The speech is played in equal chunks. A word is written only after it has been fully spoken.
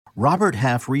Robert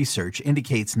Half research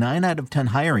indicates 9 out of 10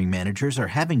 hiring managers are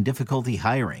having difficulty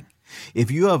hiring.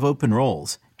 If you have open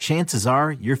roles, chances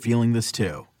are you're feeling this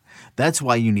too. That's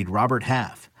why you need Robert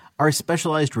Half. Our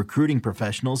specialized recruiting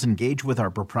professionals engage with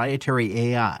our proprietary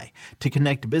AI to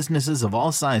connect businesses of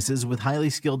all sizes with highly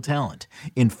skilled talent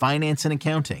in finance and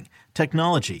accounting,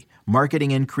 technology,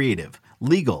 marketing and creative,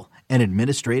 legal, and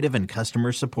administrative and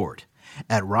customer support.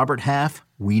 At Robert Half,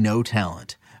 we know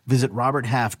talent. Visit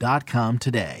roberthalf.com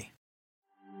today.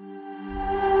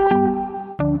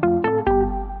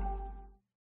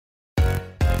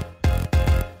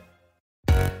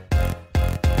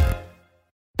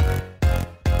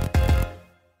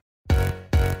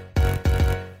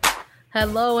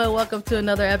 Hello and welcome to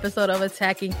another episode of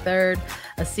Attacking Third,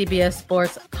 a CBS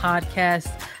Sports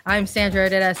podcast. I'm Sandra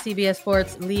Ardetta, CBS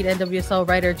Sports lead NWSL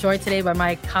writer, joined today by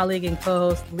my colleague and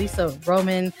co-host Lisa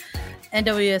Roman,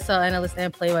 NWSL analyst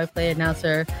and play-by-play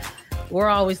announcer. We're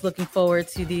always looking forward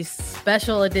to these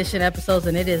special edition episodes,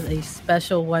 and it is a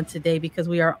special one today because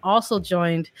we are also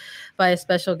joined by a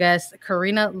special guest,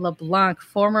 Karina LeBlanc,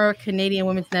 former Canadian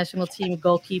women's national team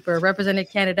goalkeeper, represented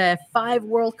Canada at 5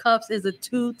 World Cups, is a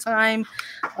 2-time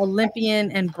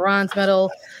Olympian and bronze medal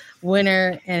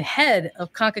winner, and head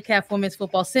of Concacaf women's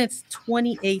football since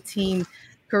 2018.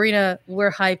 Karina,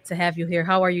 we're hyped to have you here.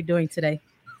 How are you doing today?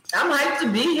 I'm hyped to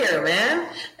be here, man.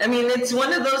 I mean, it's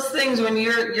one of those things when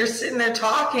you're sitting there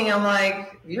talking, I'm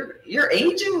like, you're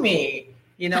aging me.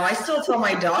 You know, I still tell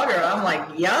my daughter, I'm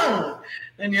like young.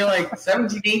 And you're like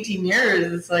 17, 18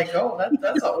 years. It's like, oh,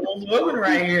 that's an old woman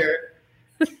right here.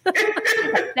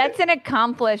 That's an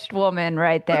accomplished woman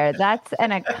right there. That's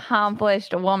an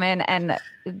accomplished woman. And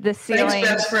the ceiling.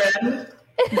 Thanks, best friend.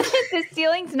 The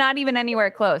ceiling's not even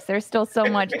anywhere close. There's still so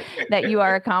much that you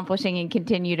are accomplishing and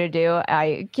continue to do.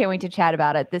 I can't wait to chat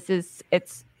about it.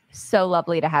 It's so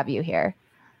lovely to have you here.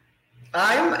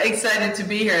 I'm excited to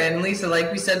be here. And Lisa,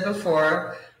 like we said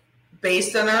before,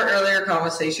 based on our earlier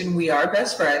conversation, we are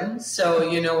best friends. So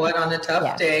you know what? On a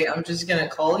tough day, I'm just going to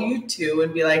call you two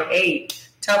and be like, hey,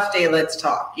 tough day, let's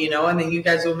talk, you know, and then you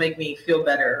guys will make me feel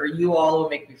better, or you all will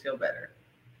make me feel better.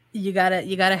 You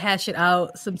gotta hash it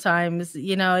out sometimes.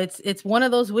 You know, it's one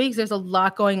of those weeks. There's a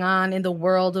lot going on in the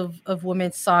world of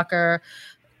women's soccer.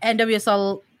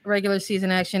 NWSL regular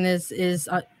season action is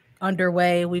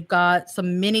underway. We've got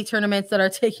some mini tournaments that are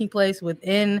taking place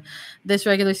within this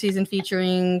regular season,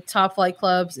 featuring top flight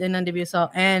clubs in NWSL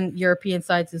and European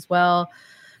sides as well.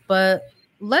 But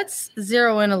let's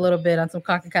zero in a little bit on some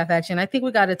Concacaf action. I think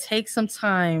we got to take some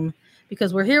time,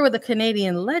 because we're here with a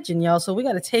Canadian legend, y'all. So we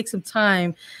got to take some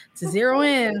time to zero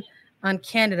in on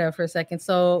Canada for a second.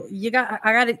 So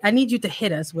I need you to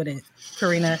hit us with it,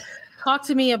 Karina. Talk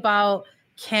to me about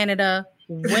Canada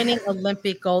winning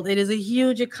Olympic gold. It is a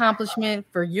huge accomplishment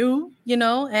for you, you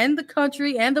know, and the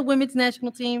country and the women's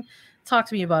national team. Talk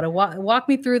to me about it. Walk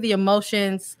me through the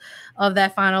emotions of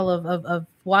that final of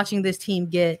watching this team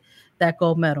get that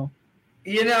gold medal.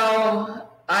 You know,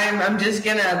 I'm just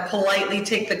going to politely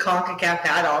take the CONCACAF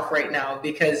hat off right now,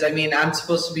 because, I mean, I'm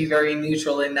supposed to be very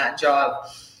neutral in that job.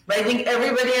 But I think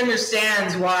everybody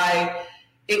understands why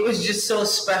it was just so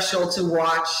special to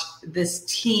watch this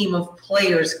team of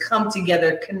players come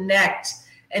together, connect,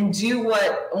 and do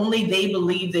what only they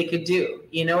believed they could do.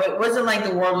 You know, it wasn't like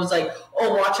the world was like,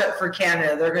 oh, watch out for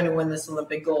Canada, they're going to win this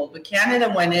Olympic gold. But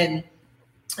Canada went in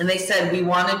and they said, we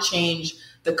want to change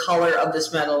the color of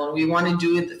this medal, and we want to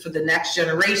do it for the next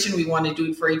generation. We want to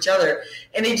do it for each other.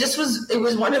 And it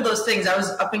was one of those things. I was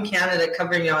up in Canada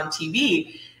covering it on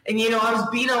TV, and, you know, I was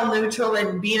being all neutral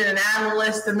and being an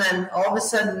analyst. And then all of a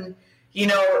sudden, you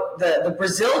know, the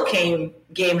Brazil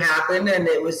game happened, and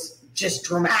it was just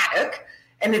dramatic.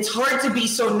 And it's hard to be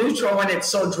so neutral when it's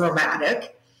so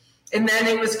dramatic. And then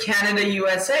it was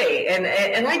Canada-USA.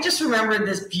 And I just remember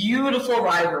this beautiful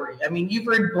rivalry. I mean, you've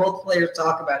heard both players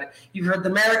talk about it. You've heard the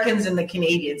Americans and the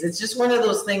Canadians. It's just one of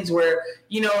those things where,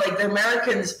 you know, like the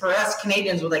Americans, for us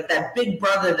Canadians, were like that big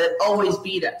brother that always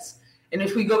beat us. And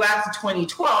if we go back to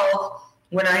 2012,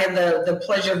 when I had the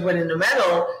pleasure of winning the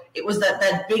medal, it was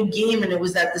that big game, and it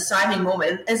was that deciding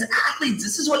moment. And as athletes,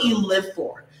 this is what you live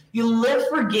for. You live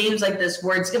for games like this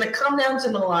where it's going to come down to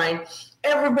the line.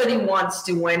 Everybody wants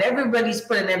to win. Everybody's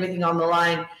putting everything on the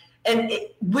line. And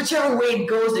whichever way it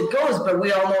goes, it goes. But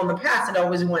we all know in the past it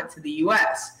always went to the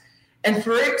U.S. And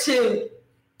for it to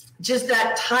just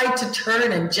that tide to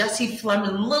turn, and Jessie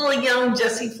Fleming, little young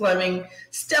Jessie Fleming,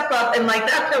 step up, and like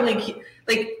that family,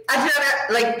 like I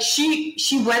feel like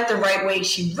she went the right way.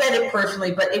 She read it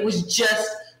personally, but it was just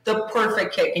the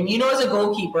perfect kick. And as a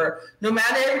goalkeeper, no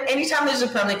matter, anytime there's a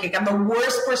penalty kick, I'm the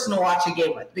worst person to watch a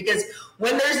game with, because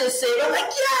when there's a save, I'm like,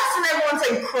 yes, and everyone's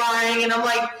like crying, and I'm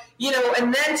like,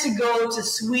 and then to go to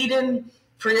Sweden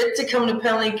for it to come to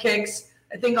penalty kicks,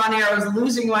 I think on air I was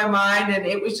losing my mind, and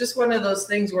it was just one of those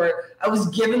things where I was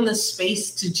given the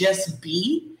space to just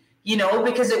be,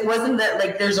 because it wasn't that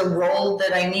like there's a role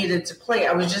that I needed to play.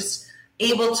 I was just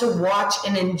able to watch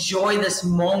and enjoy this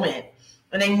moment.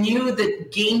 And I knew the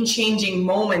game-changing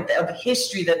moment of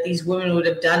history that these women would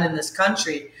have done in this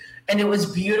country. And it was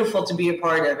beautiful to be a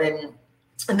part of.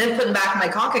 And then putting back my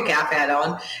Concacaf hat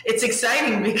on, it's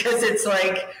exciting because it's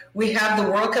like we have the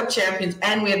World Cup champions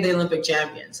and we have the Olympic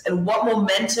champions. And what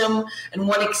momentum and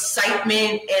what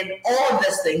excitement and all of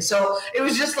this thing. So it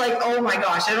was just like, oh my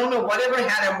gosh, I don't know whatever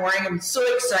hat I'm wearing. I'm so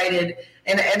excited.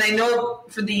 And I know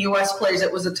for the U.S. players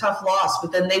it was a tough loss,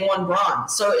 but then they won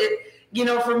bronze. So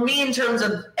for me, in terms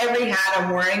of every hat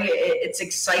I'm wearing, it's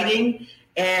exciting.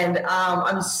 And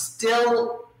I'm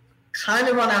still kind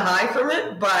of on a high from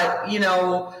it, but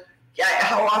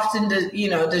how often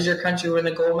does your country win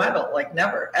a gold medal? Like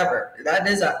never, ever. That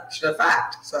is a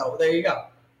fact. So there you go.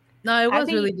 No, it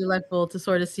was really delightful to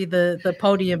sort of see the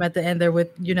podium at the end there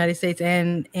with United States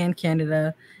and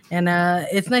Canada, and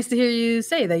it's nice to hear you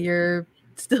say that you're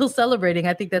still celebrating.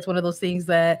 I think that's one of those things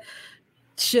that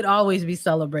should always be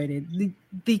celebrated.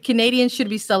 The Canadians should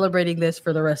be celebrating this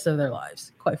for the rest of their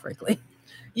lives, quite frankly.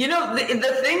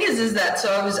 The thing is that,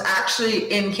 so I was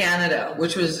actually in Canada,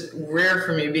 which was rare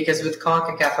for me because with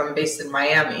Concacaf, I'm based in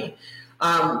Miami.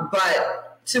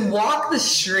 But to walk the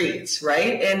streets,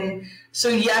 right? And so,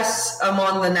 yes, I'm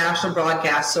on the national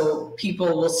broadcast, so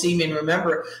people will see me and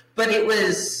remember. But it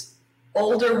was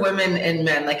older women and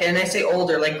men, and I say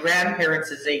older, like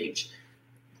grandparents' age.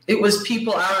 It was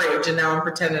people our age, and now I'm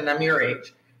pretending I'm your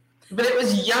age. But it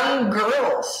was young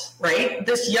girls, right?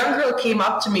 This young girl came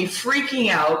up to me freaking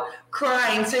out,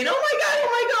 crying, saying, oh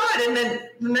my God. And then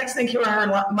the next thing came out of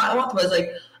her mouth was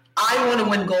like, I want to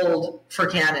win gold for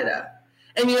Canada.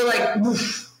 And you're like,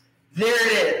 oof, there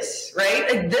it is, right?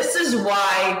 Like, this is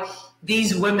why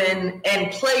these women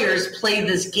and players play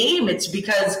this game. It's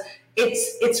because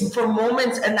it's for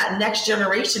moments and that next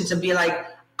generation to be like,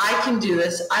 I can do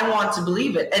this. I want to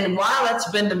believe it. And while that's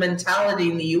been the mentality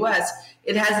in the U.S.,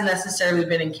 it hasn't necessarily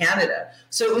been in Canada.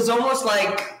 So it was almost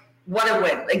like, what a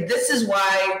win. Like, this is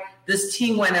why this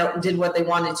team went out and did what they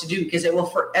wanted to do, because it will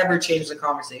forever change the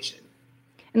conversation.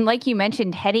 And like you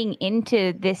mentioned, heading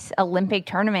into this Olympic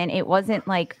tournament, it wasn't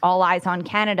like all eyes on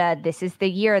Canada. This is the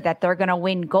year that they're going to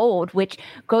win gold, which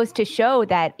goes to show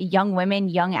that young women,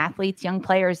 young athletes, young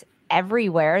players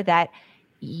everywhere, that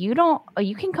you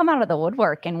can come out of the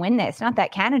woodwork and win this. Not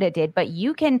that Canada did, but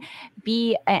you can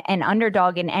be an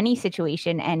underdog in any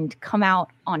situation and come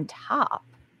out on top,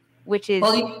 which is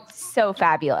so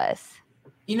fabulous.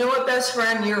 You know what, best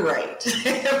friend? You're right.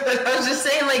 But I was just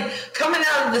saying, coming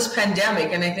out of this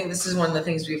pandemic, and I think this is one of the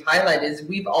things we've highlighted, is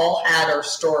we've all had our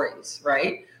stories,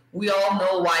 right? We all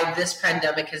know why this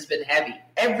pandemic has been heavy.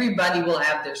 Everybody will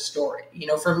have their story.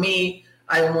 For me,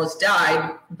 I almost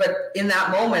died, but in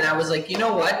that moment, I was like, you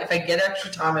know what? If I get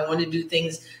extra time, I want to do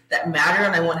things that matter,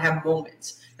 and I want to have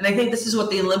moments. And I think this is what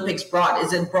the Olympics brought,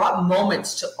 is it brought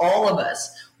moments to all of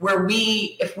us where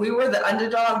if we were the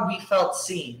underdog, we felt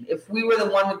seen. If we were the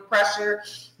one with pressure,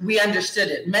 we understood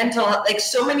it. Mental,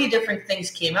 so many different things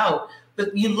came out.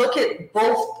 But you look at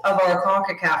both of our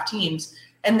CONCACAF teams,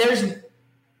 and there's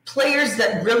players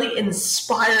that really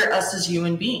inspire us as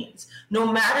human beings,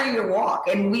 no matter your walk.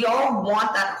 And we all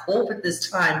want that hope at this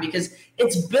time, because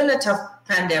it's been a tough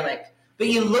pandemic. But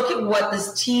you look at what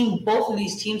both of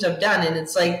these teams have done, and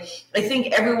it's like, I think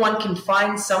everyone can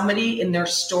find somebody in their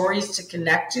stories to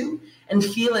connect to and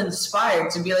feel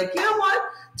inspired to be like, you know what?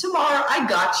 Tomorrow, I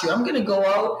got you. I'm going to go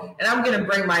out and I'm going to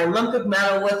bring my Olympic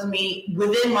medal with me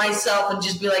within myself and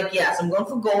just be like, yes, I'm going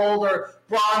for gold or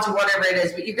bronze or whatever it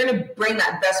is, but you're going to bring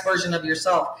that best version of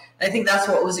yourself. And I think that's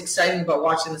what was exciting about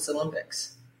watching this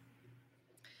Olympics.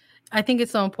 I think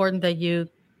it's so important that you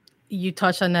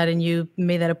touched on that and you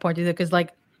made that a point, because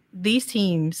these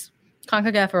teams,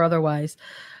 CONCACAF or otherwise,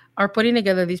 are putting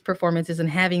together these performances and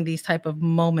having these type of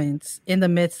moments in the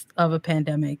midst of a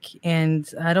pandemic. And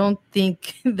I don't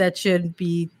think that should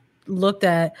be looked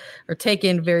at or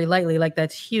taken very lightly.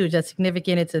 That's huge. That's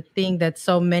significant. It's a thing that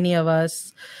so many of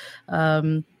us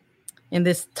in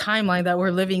this timeline that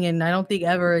we're living in, I don't think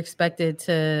ever expected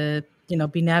to,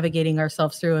 be navigating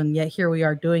ourselves through. And yet here we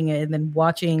are doing it, and then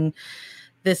watching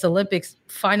this Olympics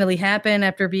finally happen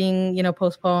after being,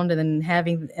 postponed, and then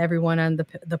having everyone on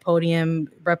the podium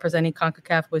representing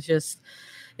CONCACAF was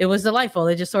it was delightful.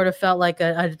 It just sort of felt like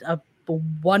a a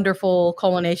wonderful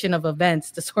culmination of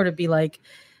events to sort of be like,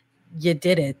 you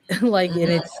did it. Like, and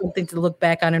it's something to look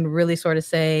back on and really sort of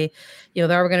say, you know,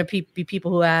 there are going to be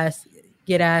people who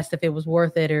get asked if it was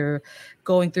worth it or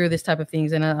going through this type of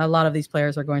things. And a lot of these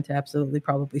players are going to absolutely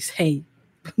probably say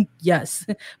yes,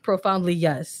 profoundly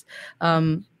yes.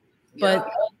 But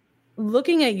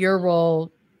looking at your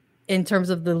role in terms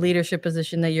of the leadership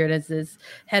position that you're in as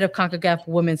head of Concacaf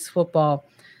women's football,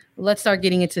 let's start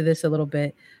getting into this a little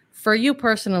bit. For you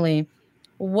personally,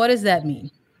 what does that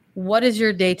mean? What is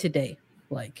your day-to-day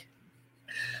like?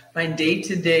 My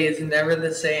day-to-day is never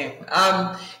the same.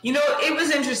 You know, it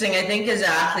was interesting. I think as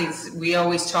athletes, we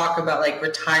always talk about like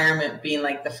retirement being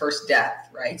like the first death,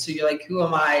 right? So you're like, who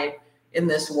am I in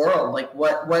this world? Like,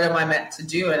 what am I meant to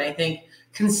do? And I think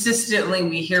consistently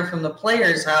we hear from the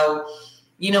players how,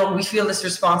 you know, we feel this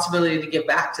responsibility to give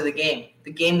back to the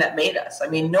game that made us. I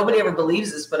mean, nobody ever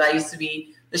believes this, but I used to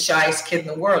be the shyest kid in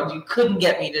the world. You couldn't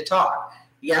get me to talk.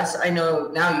 Yes, I know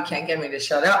now you can't get me to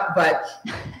shut up, but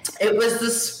it was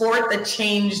the sport that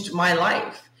changed my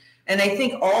life. And I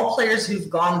think all players who've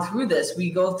gone through this, we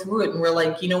go through it and we're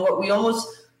like, you know what, we almost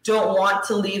don't want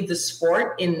to leave the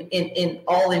sport in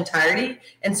all entirety.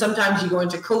 And sometimes you go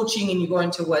into coaching and you go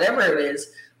into whatever it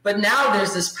is. But now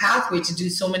there's this pathway to do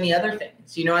so many other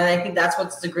things, you know, and I think that's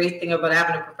what's the great thing about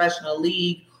having a professional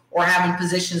league or having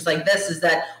positions like this is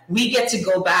that we get to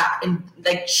go back and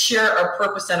like share our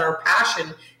purpose and our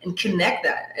passion and connect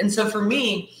that. And so for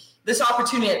me, this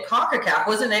opportunity at Concacaf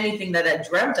wasn't anything that I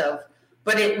dreamt of,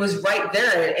 but it was right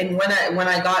there. And when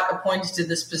I got appointed to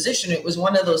this position, it was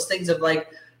one of those things of like,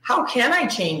 how can I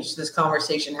change this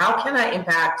conversation? How can I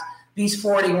impact these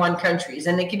 41 countries?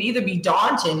 And it could either be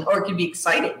daunting or it could be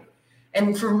exciting.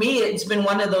 And for me, it's been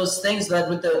one of those things that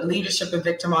with the leadership of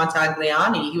Victor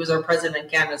Montagliani, he was our president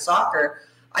of Canada Soccer,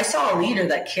 I saw a leader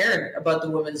that cared about the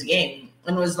women's game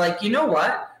and was like, you know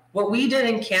what we did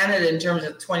in Canada in terms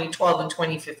of 2012 and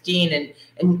 2015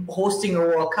 and hosting a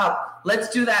World Cup, let's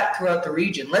do that throughout the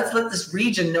region. Let's let this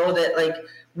region know that like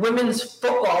women's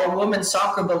football and women's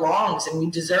soccer belongs and we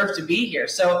deserve to be here.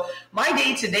 So my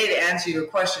day-to-day, to answer your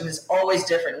question, is always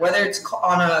different, whether it's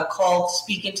on a call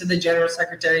speaking to the general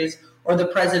secretaries or the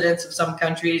presidents of some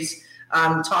countries,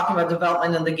 talking about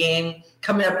development of the game,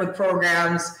 coming up with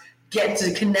programs, get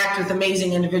to connect with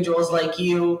amazing individuals like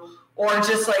you, or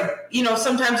just like, you know,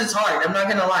 sometimes it's hard. I'm not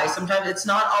going to lie. Sometimes it's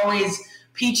not always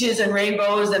peaches and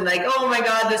rainbows and like, oh my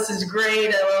God, this is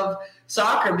great. I love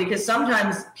soccer, because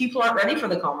sometimes people aren't ready for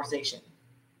the conversation,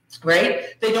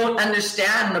 right? They don't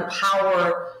understand the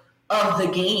power of the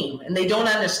game. And they don't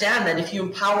understand that if you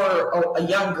empower a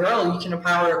young girl, you can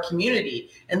empower a community.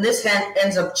 And this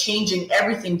ends up changing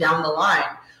everything down the line.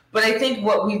 But I think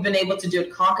what we've been able to do at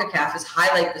Concacaf is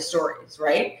highlight the stories,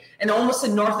 right? And almost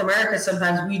in North America,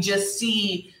 sometimes we just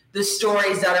see the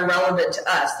stories that are relevant to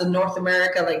us, the North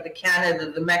America, like the Canada,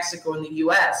 the Mexico, and the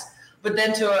US. But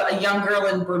then to a young girl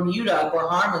in Bermuda,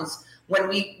 Bahamas, when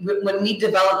we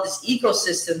develop this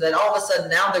ecosystem that all of a sudden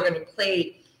now they're going to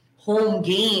play home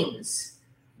games,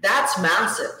 that's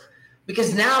massive,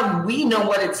 because now we know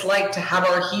what it's like to have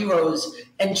our heroes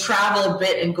and travel a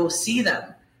bit and go see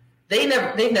them. They've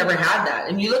never had that.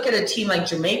 And you look at a team like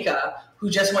Jamaica, who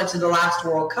just went to the last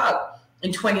World Cup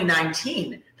in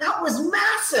 2019, that was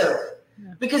massive,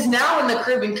 because now in the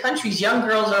Caribbean countries, young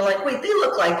girls are like, wait, they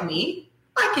look like me,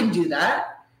 I can do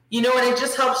that, you know, and it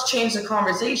just helps change the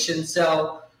conversation.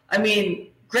 So I mean,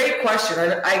 great question.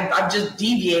 I've just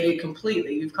deviated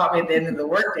completely. You've caught me at the end of the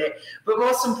workday. But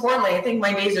most importantly, I think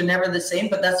my days are never the same,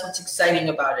 but that's what's exciting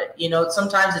about it. You know,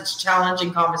 sometimes it's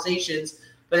challenging conversations,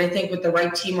 but I think with the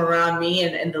right team around me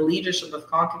and the leadership of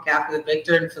Concacaf with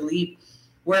Victor and Philippe,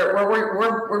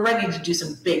 we're ready to do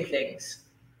some big things.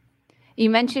 You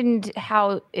mentioned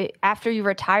how after you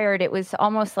retired, it was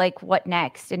almost like, what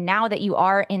next? And now that you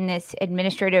are in this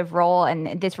administrative role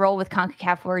and this role with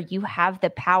Concacaf, where you have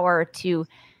the power to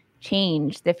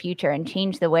change the future and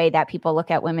change the way that people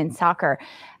look at women's soccer,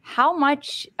 how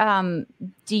much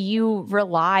do you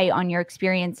rely on your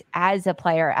experience as a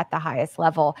player at the highest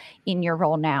level in your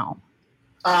role now?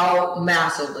 Oh,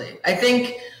 massively. I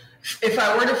think if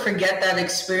I were to forget that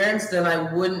experience, then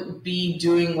I wouldn't be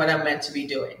doing what I'm meant to be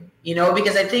doing. You know,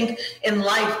 because I think in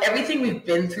life, everything we've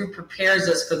been through prepares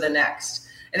us for the next.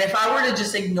 And if I were to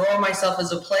just ignore myself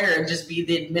as a player and just be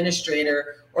the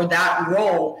administrator or that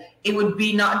role, it would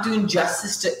be not doing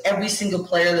justice to every single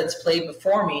player that's played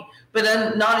before me, but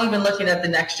I'm not even looking at the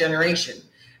next generation.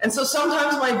 And so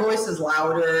sometimes my voice is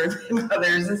louder than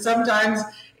others, and sometimes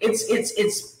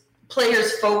it's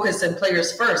players focus and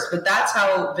players first. But that's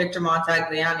how Victor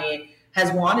Montagliani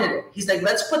has wanted it. He's like,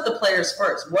 let's put the players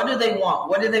first. What do they want?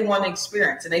 What do they want to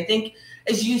experience? And I think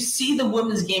as you see the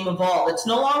women's game evolve, it's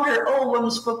no longer,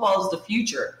 women's football is the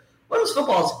future. Women's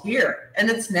football is here, and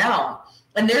it's now.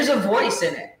 And there's a voice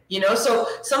in it, So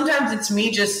sometimes it's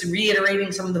me just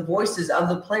reiterating some of the voices of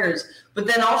the players, but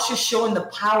then also showing the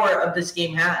power of this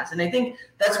game has. And I think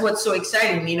that's what's so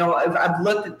exciting. I've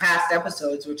looked at past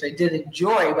episodes, which I did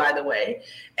enjoy, by the way.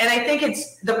 And I think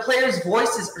it's the players'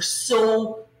 voices are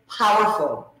so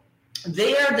powerful.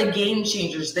 They are the game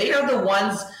changers. They are the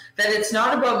ones that it's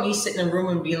not about me sitting in a room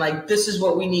and being like, this is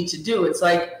what we need to do. It's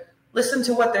like, listen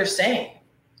to what they're saying,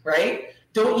 right?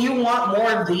 Don't you want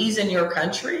more of these in your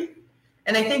country?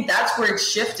 And I think that's where it's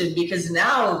shifted, because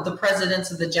now the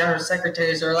presidents and the general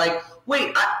secretaries are like,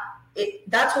 wait,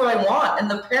 that's what I want. And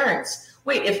the parents,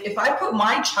 wait, if I put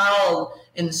my child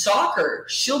in soccer,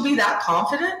 she'll be that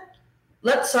confident?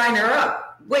 Let's sign her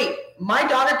up. Wait, my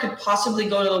daughter could possibly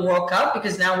go to the World Cup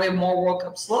because now we have more World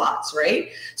Cup slots, right?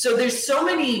 So there's so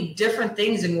many different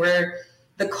things in where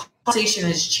the conversation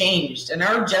has changed. And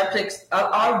our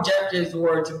objectives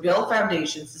were to build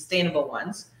foundations, sustainable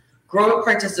ones, grow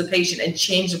participation, and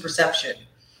change the perception.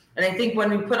 And I think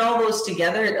when we put all those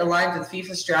together, it aligns with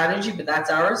FIFA strategy, but that's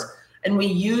ours. And we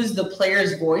use the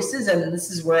players' voices, and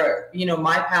this is where,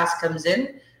 my past comes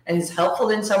in and is helpful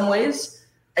in some ways.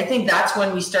 I think that's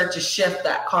when we start to shift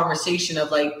that conversation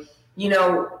of like,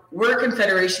 we're a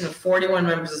confederation of 41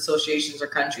 members associations or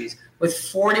countries with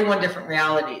 41 different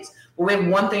realities. But we have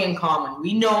one thing in common.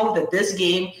 We know that this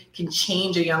game can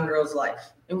change a young girl's life.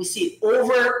 And we see it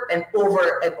over and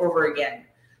over and over again.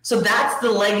 So that's the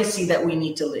legacy that we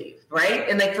need to leave, right?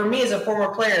 And like for me as a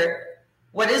former player,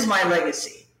 what is my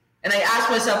legacy? And I ask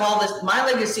myself all this, my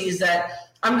legacy is that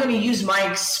I'm going to use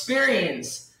my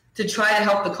experience to try to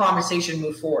help the conversation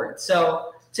move forward.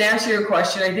 So to answer your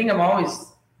question, I think I'm always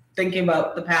thinking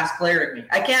about the past player in me.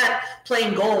 I can't play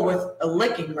in goal with a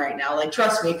licking right now. Like,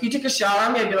 trust me, if you took a shot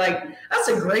on me, I'd be like, that's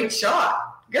a great shot.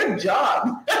 Good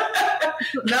job.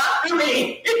 Not for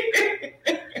me.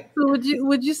 So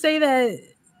would you say that,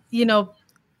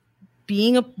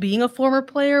 being a former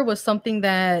player was something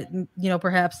that,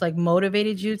 perhaps like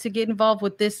motivated you to get involved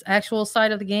with this actual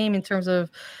side of the game in terms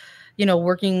of,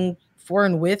 working for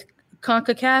and with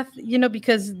Concacaf,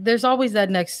 because there's always that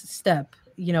next step,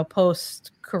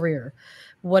 post career.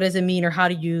 What does it mean, or how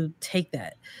do you take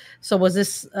that? So was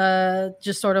this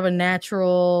just sort of a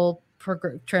natural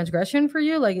transgression for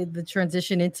you, like the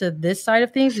transition into this side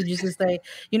of things? Did you just say,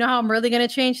 how I'm really going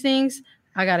to change things?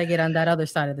 I got to get on that other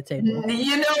side of the table.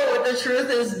 The truth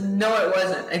is, no, it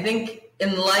wasn't. I think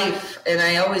in life, and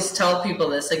I always tell people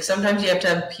this, like sometimes you have to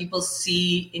have people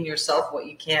see in yourself what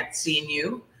you can't see in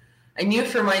you. I knew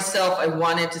for myself, I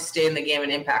wanted to stay in the game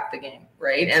and impact the game,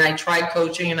 right? And I tried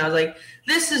coaching, and I was like,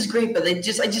 this is great, but I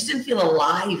just didn't feel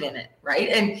alive in it, right?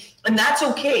 And that's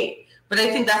okay. But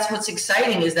I think that's what's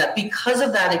exciting, is that because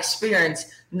of that experience,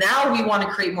 now we want to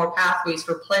create more pathways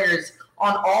for players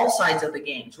on all sides of the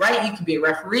games, right? You can be a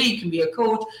referee, you can be a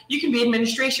coach, you can be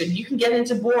administration, you can get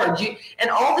into boards, and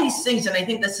all these things. And I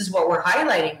think this is what we're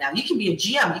highlighting now. You can be a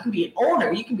GM, you can be an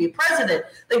owner, you can be a president.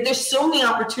 Like there's so many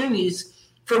opportunities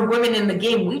for women in the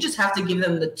game. We just have to give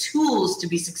them the tools to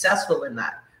be successful in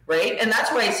that, right? And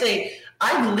that's why I say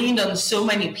I've leaned on so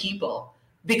many people,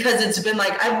 because it's been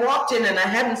like I've walked in and I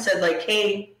hadn't said like,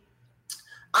 hey,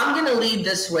 I'm going to lead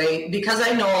this way because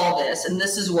I know all this and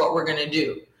this is what we're going to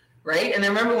do, right? And I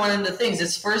remember one of the things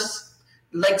is first,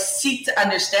 like, seek to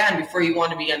understand before you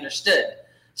want to be understood.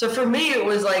 So for me, it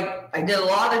was like I did a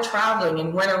lot of traveling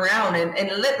and went around, and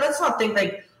let's not think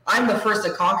like I'm the first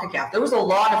at Concacaf. There was a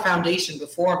lot of foundation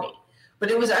before me, but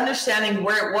it was understanding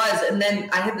where it was. And then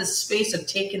I had the space of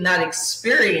taking that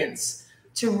experience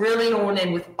to really hone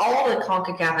in with all that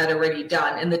Concacaf had already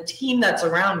done and the team that's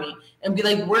around me and be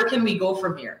like, where can we go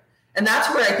from here? And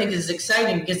that's where I think is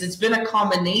exciting, because it's been a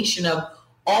combination of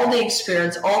all the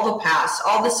experience, all the past,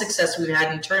 all the success we've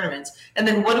had in tournaments. And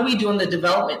then what do we do on the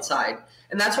development side?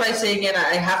 And that's why I say, again,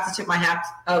 I have to tip my hat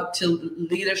out to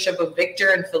leadership of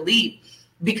Victor and Philippe,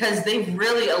 because they've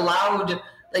really allowed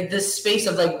like this space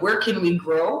of like, where can we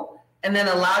grow? And then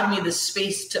allowed me the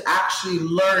space to actually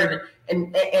learn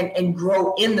and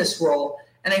grow in this role.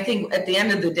 And I think at the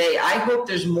end of the day, I hope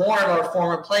there's more of our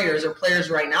former players or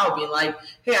players right now being like,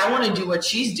 hey, I want to do what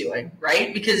she's doing,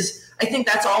 right? Because I think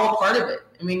that's all a part of it.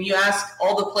 I mean, you ask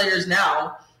all the players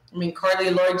now, I mean,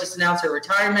 Carly Lloyd just announced her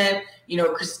retirement,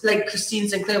 like Christine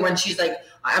Sinclair, when she's like,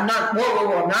 I'm not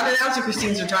announcing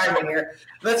Christine's retirement here.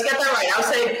 Let's get that right. I'll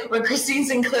say when Christine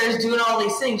Sinclair is doing all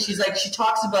these things, she's like, she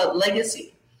talks about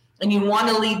legacy, and you want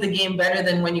to leave the game better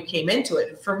than when you came into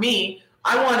it. For me,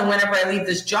 I want to, whenever I leave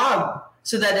this job,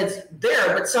 so that it's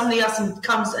there, but somebody else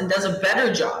comes and does a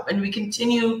better job, and we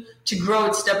continue to grow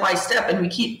it step by step, and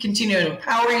we continue to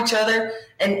empower each other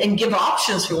and give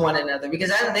options for one another, because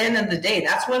at the end of the day,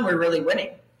 that's when we're really winning.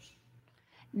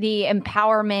 The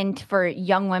empowerment for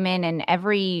young women and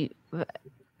every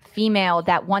female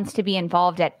that wants to be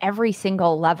involved at every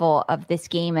single level of this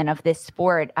game and of this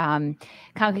sport.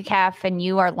 Concacaf and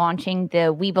you are launching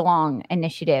the We Belong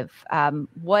initiative.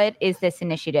 What is this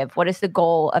initiative? What is the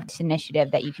goal of this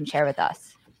initiative that you can share with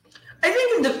us? I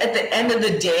think at the end of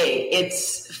the day,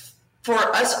 it's for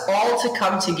us all to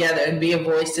come together and be a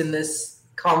voice in this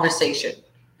conversation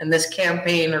and this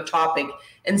campaign or topic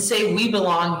and say, we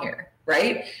belong here.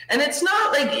 Right. And it's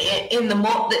not like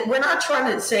we're not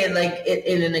trying to say like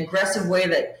in an aggressive way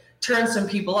that turns some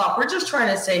people off. We're just trying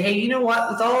to say, hey, you know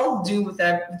what, with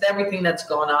everything that's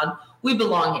going on, we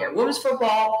belong here. Women's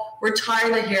football, we're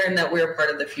tired of hearing that we're a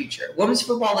part of the future. Women's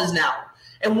football is now.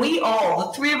 And we all,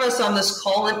 the three of us on this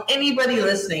call and anybody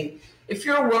listening, if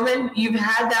you're a woman, you've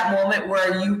had that moment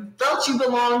where you felt you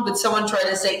belonged, but someone tried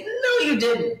to say, no, you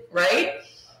didn't. Right.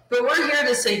 But we're here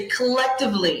to say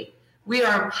collectively, we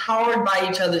are empowered by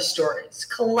each other's stories.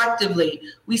 Collectively,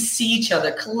 we see each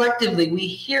other. Collectively, we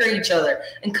hear each other.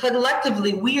 And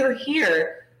collectively, we are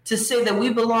here to say that we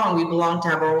belong. We belong to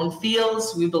have our own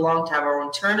fields. We belong to have our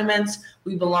own tournaments.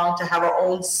 We belong to have our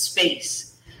own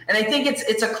space. And I think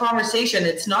it's a conversation.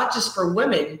 It's not just for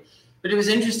women, but it was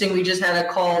interesting. We just had a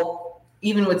call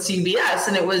even with CBS,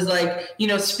 and it was like,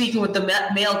 speaking with the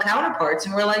male counterparts,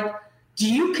 and we're like, do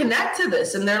you connect to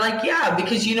this? And they're like, yeah,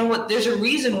 because you know what? There's a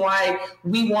reason why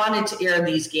we wanted to air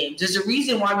these games. There's a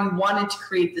reason why we wanted to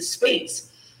create this space.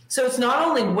 So it's not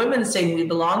only women saying we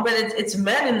belong, but it's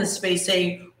men in the space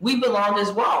saying we belong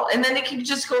as well. And then it can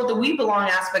just go, the we belong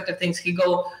aspect of things could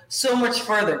go so much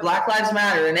further. Black Lives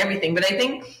Matter and everything. But I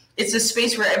think it's a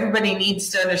space where everybody needs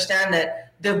to understand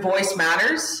that their voice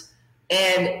matters.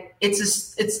 And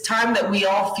it's time that we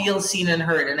all feel seen and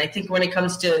heard. And I think when it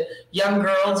comes to young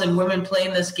girls and women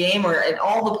playing this game, and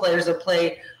all the players that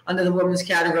play under the women's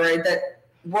category, that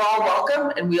we're all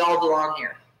welcome and we all belong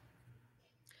here.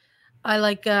 I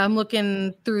like. I'm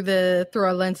looking through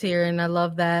our lens here, and I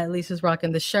love that Lisa's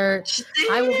rocking the shirt.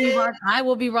 I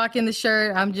will be rocking the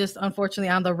shirt. I'm just unfortunately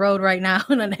on the road right now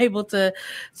and unable to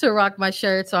rock my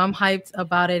shirt. So I'm hyped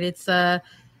about it. It's a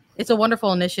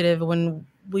wonderful initiative. When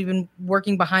we've been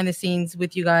working behind the scenes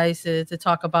with you guys to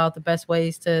talk about the best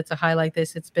ways to highlight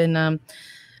this. It's been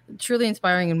truly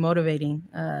inspiring and motivating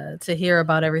to hear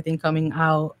about everything coming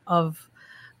out of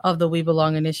the We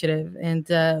Belong initiative. And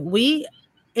we,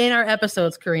 in our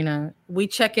episodes, Karina, we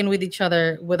check in with each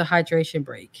other with a hydration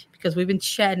break because we've been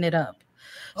chatting it up.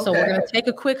 Okay. So we're going to take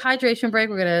a quick hydration break.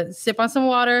 We're going to sip on some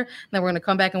water, and then we're going to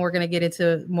come back and we're going to get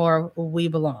into more We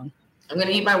Belong. I'm going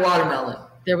to eat my watermelon.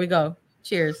 There we go.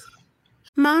 Cheers.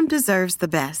 Mom deserves the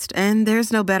best, and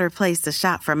there's no better place to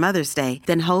shop for Mother's Day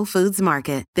than Whole Foods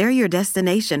Market. They're your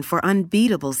destination for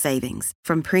unbeatable savings,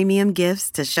 from premium gifts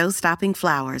to show-stopping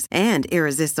flowers and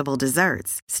irresistible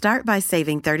desserts. Start by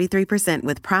saving 33%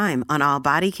 with Prime on all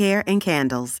body care and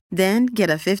candles. Then get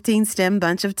a 15-stem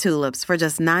bunch of tulips for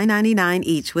just $9.99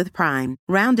 each with Prime.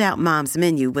 Round out Mom's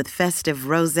menu with festive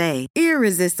rosé,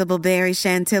 irresistible berry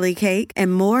chantilly cake,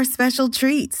 and more special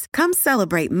treats. Come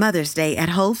celebrate Mother's Day at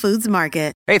Whole Foods Market.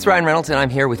 Hey, it's Ryan Reynolds, and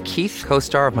I'm here with Keith,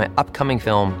 co-star of my upcoming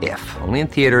film, If, only in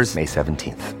theaters May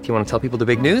 17th. Do you want to tell people the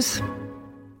big news?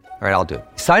 All right, I'll do it.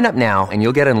 Sign up now and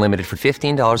you'll get unlimited for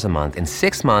 $15 a month and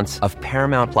 6 months of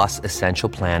Paramount Plus Essential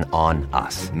Plan on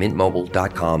us.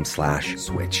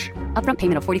 MintMobile.com/switch. Upfront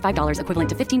payment of $45 equivalent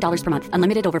to $15 per month.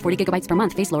 Unlimited over 40 gigabytes per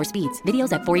month. Face lower speeds.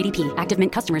 Videos at 480p. Active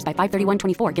Mint customers by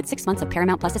 531.24 get 6 months of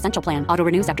Paramount Plus Essential Plan. Auto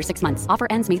renews after 6 months. Offer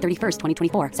ends May 31st,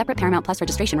 2024. Separate Paramount Plus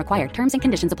registration required. Terms and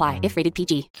conditions apply if rated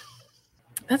PG.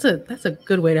 That's a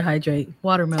good way to hydrate.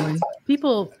 Watermelon.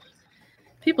 People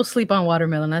sleep on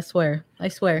watermelon. I swear.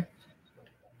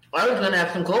 I was going to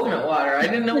have some coconut water. I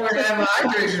didn't know where to have a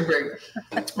hydration break.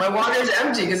 My water's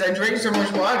empty because I drink so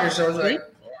much water. So I was like,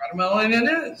 watermelon it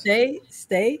is.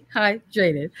 Stay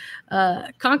hydrated.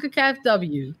 Concacaf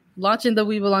W, launching the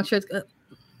We Belong shirts.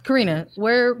 Karina,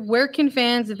 where can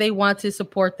fans, if they want to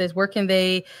support this, where can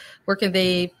they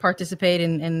participate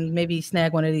and maybe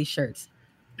snag one of these shirts?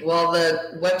 Well,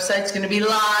 the website's going to be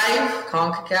live,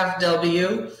 Concacaf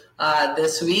W,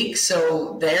 this week.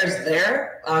 So there's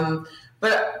there.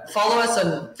 But follow us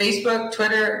on Facebook,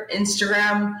 Twitter,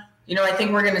 Instagram. I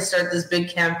think we're going to start this big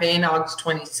campaign August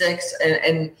 26th,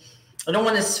 and I don't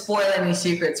want to spoil any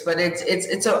secrets, but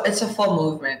it's a full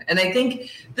movement. And I think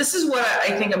this is what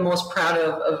I think I'm most proud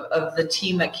of the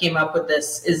team that came up with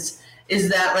this is is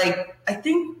that, like, I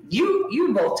think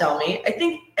you both tell me, I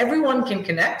think everyone can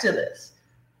connect to this.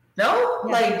 No?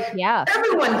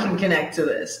 Everyone can connect to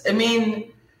this. I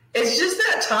mean, it's just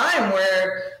that time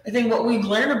where I think what we've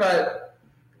learned about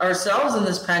ourselves in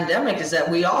this pandemic is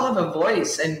that we all have a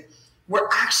voice, and we're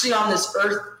actually on this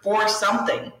earth for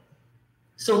something.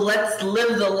 So let's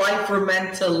live the life we're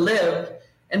meant to live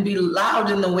and be loud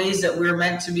in the ways that we're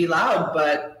meant to be loud.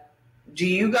 But do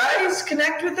you guys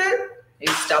connect with it? Hey,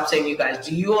 stop saying you guys.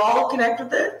 Do you all connect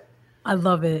with it? I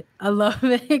love it. I love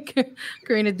it.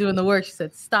 Karina doing the work. She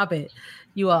said, stop it.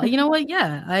 You all. You know what?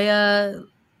 Yeah.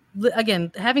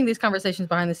 Again, having these conversations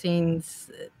behind the scenes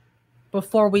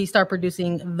before we start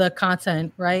producing the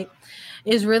content, right,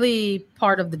 is really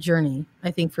part of the journey, I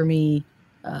think, for me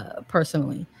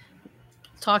personally.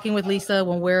 Talking with Lisa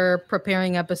when we're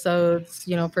preparing episodes,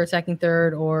 for Second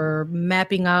Third, or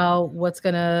mapping out what's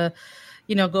going to,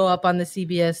 go up on the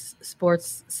CBS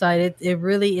Sports site. It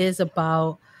really is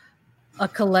about a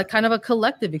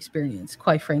collective experience,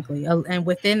 quite frankly. And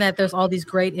within that, there's all these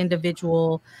great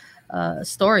individual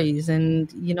stories.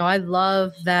 And, I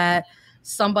love that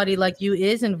somebody like you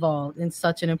is involved in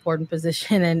such an important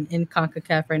position in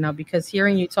CONCACAF right now, because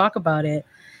hearing you talk about it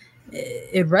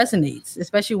resonates,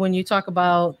 especially when you talk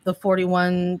about the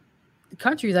 41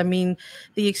 countries. I mean,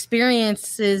 the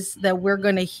experiences that we're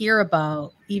going to hear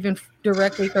about, even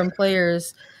directly from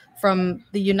players from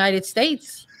the United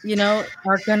States,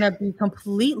 are going to be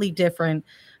completely different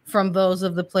from those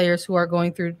of the players who are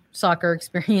going through soccer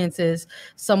experiences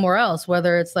somewhere else,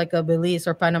 whether it's like a Belize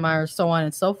or Panama or so on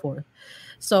and so forth.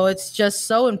 So it's just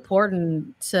so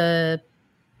important to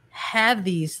have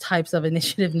these types of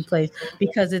initiatives in place,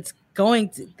 because it's going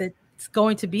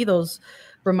to be those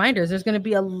reminders. There's going to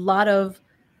be a lot of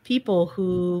people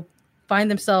who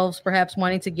find themselves perhaps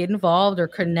wanting to get involved or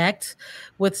connect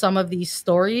with some of these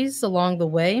stories along the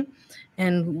way,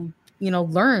 and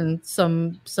learn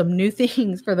some new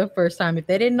things for the first time. If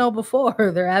they didn't know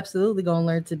before, they're absolutely going to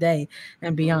learn today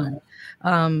and beyond.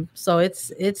 So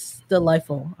it's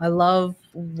delightful. I love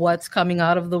what's coming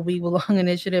out of the We Belong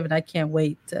initiative, and I can't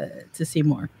wait to see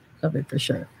more of it for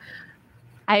sure.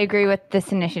 I agree with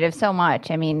this initiative so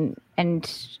much. I mean,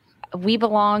 and we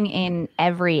belong in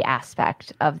every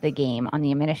aspect of the game, on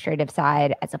the administrative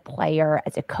side, as a player,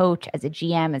 as a coach, as a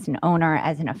GM, as an owner,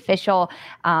 as an official,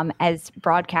 as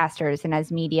broadcasters, and as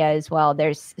media as well.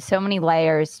 There's so many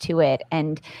layers to it.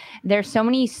 And there's so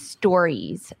many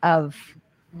stories of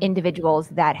individuals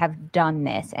that have done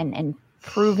this and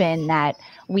proven that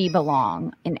we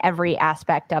belong in every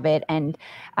aspect of it. And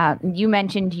you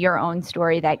mentioned your own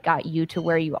story that got you to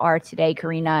where you are today,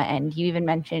 Karina, and you even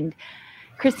mentioned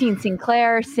Christine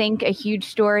Sinclair, Sink, a huge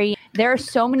story. There are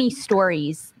so many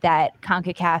stories that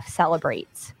CONCACAF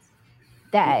celebrates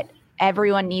that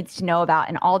everyone needs to know about,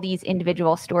 and all these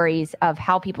individual stories of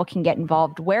how people can get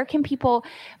involved. Where can people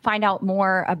find out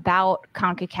more about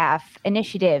CONCACAF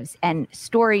initiatives and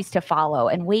stories to follow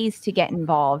and ways to get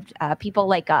involved? People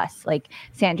like us, like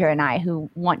Sandra and I,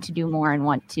 who want to do more and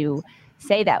want to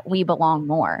say that we belong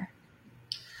more.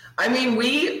 I mean,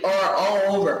 we are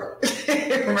all over,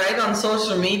 right? On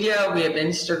social media, we have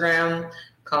Instagram,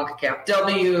 CONCACAF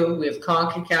W, we have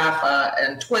CONCACAF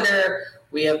and Twitter.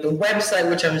 We have the website,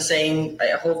 which I'm saying,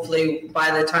 hopefully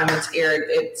by the time it's aired,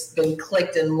 it's been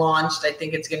clicked and launched. I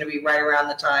think it's going to be right around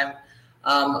the time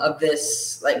of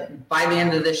this, like by the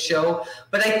end of this show.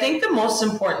 But I think the most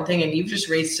important thing, and you've just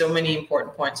raised so many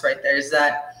important points right there, is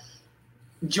that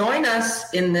join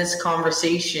us in this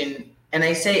conversation. And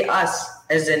I say us,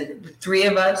 as in the three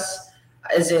of us,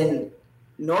 as in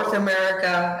North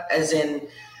America,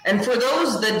 and for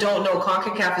those that don't know,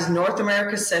 CONCACAF is North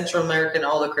America, Central America, and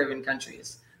all the Caribbean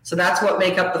countries. So that's what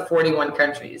make up the 41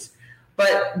 countries.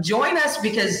 But join us,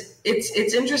 because it's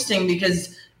interesting,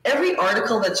 because every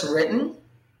article that's written,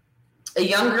 a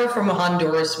young girl from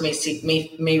Honduras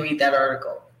may read that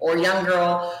article, or a young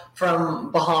girl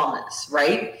from Bahamas,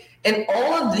 right? And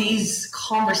all of these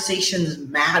conversations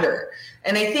matter.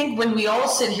 And I think when we all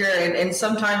sit here and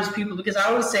sometimes people, because I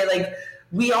always say, like,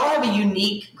 we all have a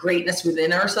unique greatness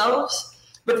within ourselves,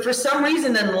 but for some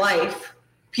reason in life,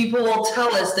 people will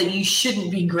tell us that you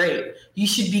shouldn't be great. You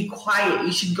should be quiet.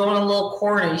 You should go in a little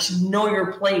corner. You should know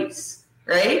your place,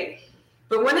 right?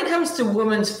 But when it comes to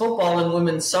women's football and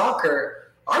women's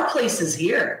soccer, our place is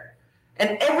here.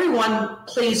 And everyone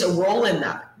plays a role in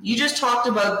that. You just talked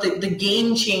about the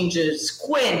game changers,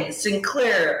 Quinn,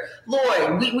 Sinclair,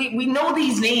 Lloyd. We know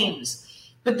these names.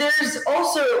 But there's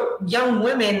also young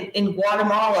women in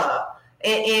Guatemala,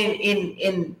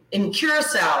 in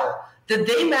Curacao, that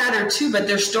they matter too, but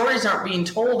their stories aren't being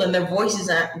told and their voices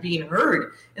aren't being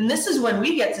heard. And this is when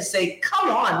we get to say, come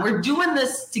on, we're doing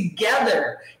this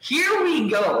together. Here we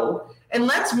go. And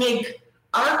let's make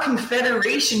our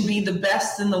confederation be the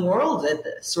best in the world at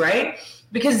this, right?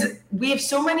 Because we have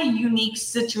so many unique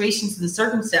situations and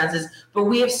circumstances, but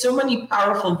we have so many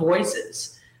powerful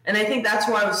voices. And I think that's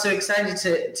why I was so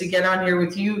excited to get on here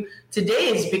with you today,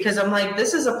 is because I'm like,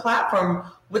 this is a platform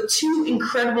with two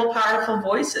incredible, powerful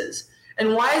voices.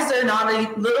 And why is there not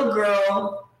a little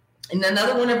girl in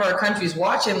another one of our countries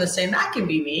watching this saying, that can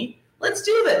be me, let's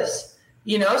do this,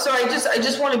 you know? So I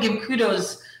just want to give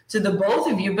kudos to the both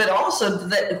of you, but also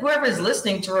that whoever is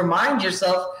listening, to remind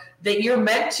yourself that you're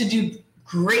meant to do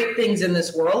great things in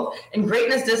this world, and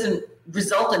greatness doesn't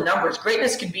result in numbers.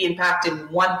 Greatness could be impacting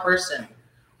one person,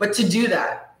 but to do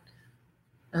that,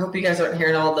 I hope you guys aren't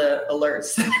hearing all the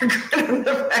alerts that are going in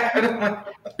the background.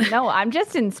 No, I'm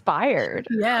just inspired.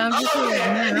 Yeah, I'm just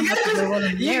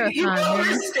you were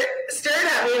staring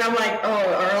at me, and I'm like,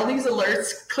 oh, are all these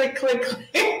alerts click, click,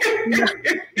 click?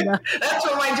 No. That's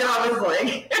what my job is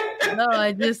like. No,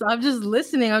 I'm just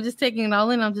listening. I'm just taking it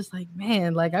all in. I'm just like,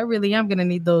 man, like I really am gonna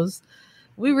need those.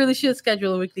 We really should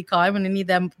schedule a weekly call. I'm gonna need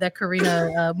that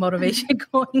Karina motivation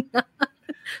going on.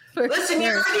 Listen,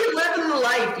 you're already living the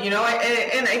life, you know,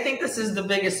 and I think this is the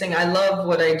biggest thing. I love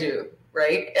what I do,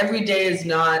 right? Every day is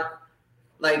not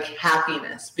like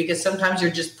happiness, because sometimes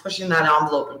you're just pushing that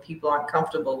envelope and people aren't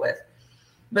comfortable with.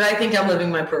 But I think I'm living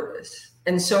my purpose,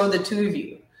 and so are the two of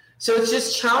you. So it's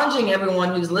just challenging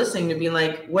everyone who's listening to be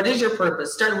like, what is your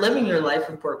purpose? Start living your life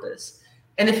with purpose.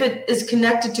 And if it is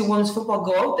connected to women's football,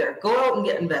 go out there. Go out and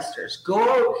get investors. Go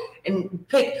out and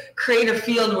create a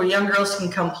field where young girls can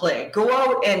come play. Go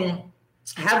out and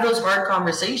have those hard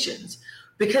conversations,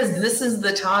 because this is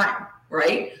the time,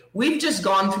 right? We've just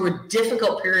gone through a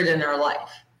difficult period in our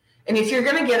life. And if you're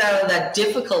going to get out of that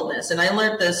difficultness, and I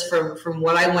learned this from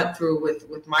what I went through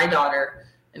with my daughter.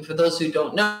 And for those who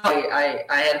don't know, I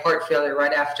had heart failure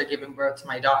right after giving birth to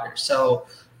my daughter. So,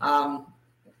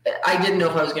 I didn't know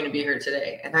if I was going to be here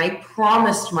today. And I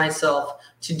promised myself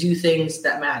to do things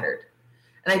that mattered.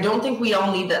 And I don't think we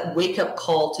all need that wake-up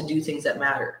call to do things that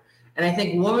matter. And I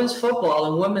think women's football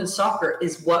and women's soccer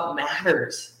is what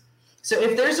matters. So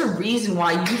if there's a reason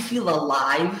why you feel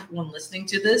alive when listening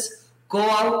to this, go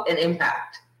out and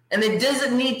impact. And it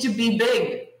doesn't need to be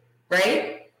big,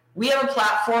 right? We have a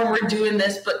platform, we're doing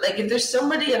this, but like if there's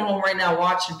somebody at home right now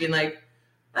watching being like,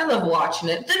 I love watching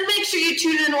it, then make sure you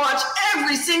tune in and watch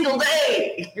every single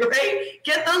day, right?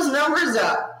 Get those numbers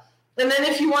up. And then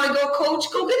if you want to go coach,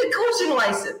 go get a coaching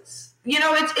license. You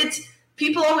know, it's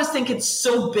people always think it's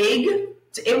so big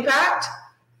to impact.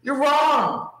 You're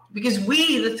wrong, because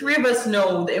we, the three of us,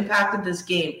 know the impact of this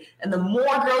game. And the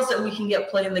more girls that we can get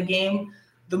playing the game,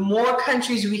 the more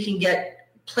countries we can get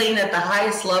playing at the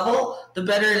highest level, the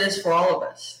better it is for all of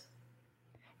us.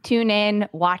 Tune in,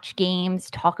 watch games,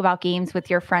 talk about games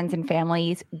with your friends and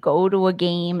families, go to a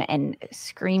game and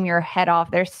scream your head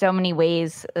off. There's so many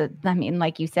ways. I mean,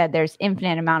 like you said, there's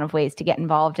infinite amount of ways to get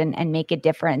involved and make a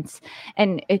difference.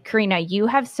 And Karina, you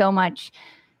have so much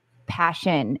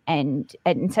passion and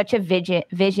such a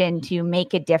vision to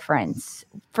make a difference.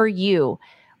 For you,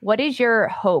 what is your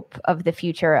hope of the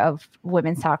future of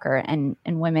women's soccer and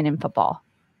women in football?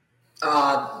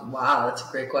 Wow, that's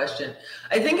a great question.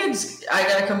 I think I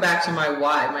got to come back to my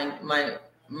why.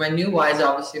 My new why is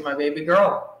obviously my baby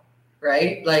girl,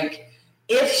 right? Like,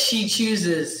 if she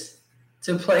chooses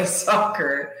to play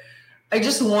soccer, I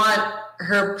just want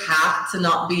her path to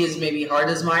not be as maybe hard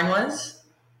as mine was,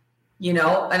 you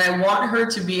know, and I want her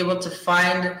to be able to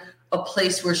find a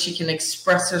place where she can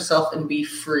express herself and be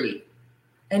free.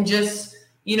 And just,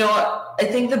 you know, I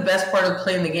think the best part of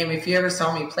playing the game, if you ever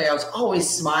saw me play, I was always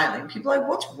smiling. People are like,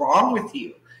 what's wrong with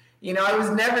you? You know, I was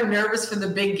never nervous for the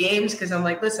big games, because I'm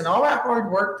like, listen, all that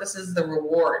hard work, this is the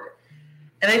reward.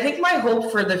 And I think my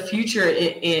hope for the future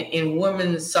in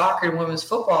women's soccer and women's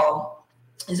football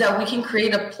is that we can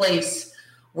create a place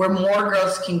where more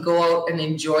girls can go out and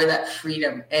enjoy that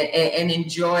freedom and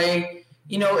enjoy,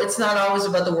 you know, it's not always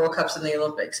about the World Cups and the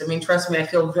Olympics. I mean, trust me, I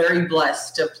feel very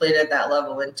blessed to have played at that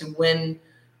level and to win,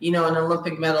 you know, an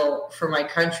Olympic medal for my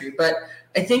country. But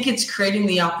I think it's creating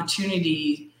the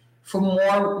opportunity for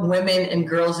more women and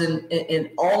girls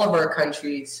in all of our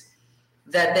countries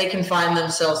that they can find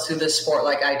themselves through this sport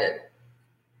like I did.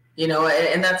 You know,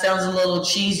 and that sounds a little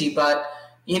cheesy, but,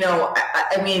 you know,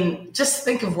 I mean, just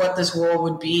think of what this world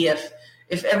would be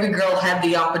if every girl had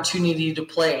the opportunity to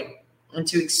play and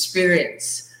to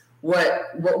experience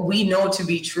what we know to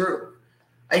be true.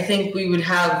 I think we would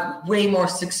have way more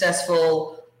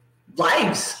successful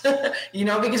lives,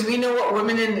 because we know what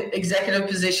women in executive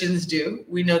positions do.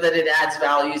 We know that it adds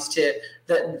values to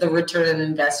the return on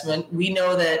investment. We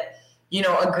know that,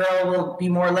 a girl will be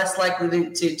more or less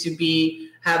likely to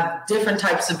have different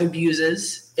types of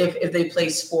abuses if they play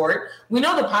sport. We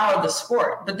know the power of the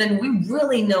sport, but then we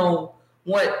really know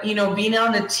what, being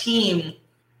on a team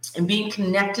and being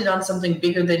connected on something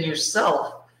bigger than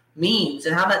yourself means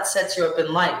and how that sets you up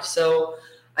in life. So,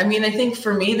 I think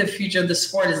for me, the future of the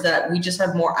sport is that we just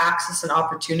have more access and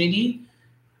opportunity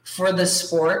for the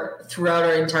sport throughout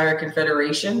our entire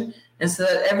confederation. And so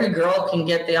that every girl can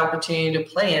get the opportunity to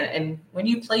play. And when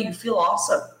you play, you feel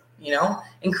awesome,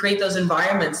 and create those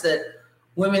environments that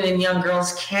women and young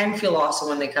girls can feel awesome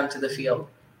when they come to the field.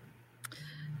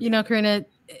 Karina,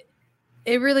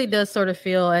 it really does sort of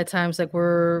feel at times like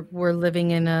we're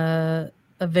living in a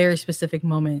very specific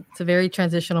moment. It's a very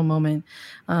transitional moment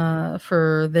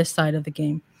for this side of the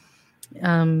game.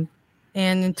 And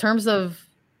in terms of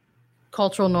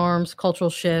cultural norms, cultural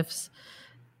shifts,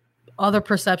 other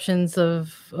perceptions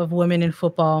of women in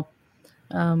football,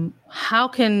 how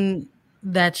can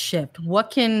that shift?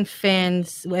 What can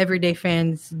everyday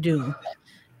fans do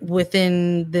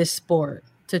within this sport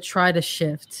to try to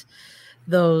shift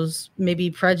those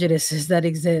maybe prejudices that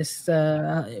exist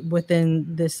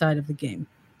within this side of the game?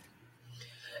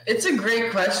 It's a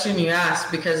great question you ask,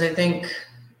 because I think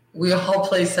we all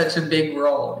play such a big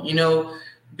role.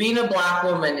 Being a Black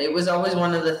woman, it was always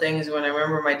one of the things when I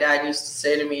remember my dad used to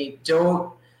say to me,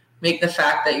 don't make the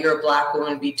fact that you're a Black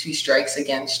woman be 2 strikes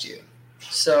against you.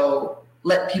 So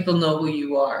let people know who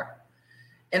you are.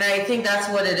 And I think that's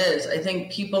what it is. I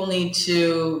think people need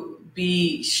to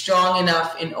be strong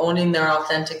enough in owning their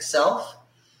authentic self.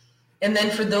 And then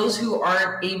for those who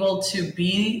aren't able to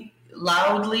be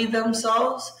loudly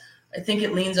themselves, I think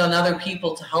it leans on other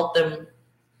people to help them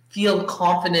feel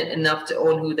confident enough to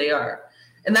own who they are.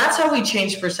 And that's how we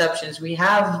change perceptions. We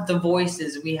have the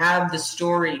voices, we have the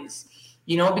stories,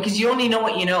 because you only know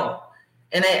what you know.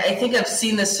 And I think I've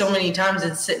seen this so many times,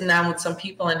 and sitting down with some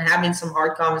people and having some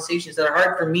hard conversations that are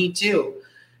hard for me too.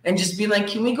 And just being like,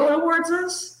 can we go towards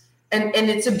this? And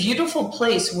it's a beautiful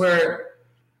place where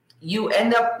you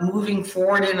end up moving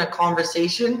forward in a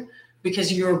conversation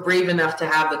because you were brave enough to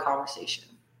have the conversation,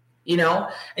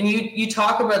 And you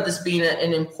talk about this being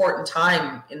an important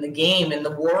time in the game, in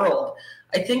the world.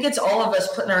 I think it's all of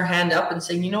us putting our hand up and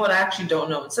saying, you know what, I actually don't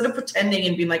know. Instead of pretending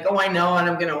and being like, oh, I know, and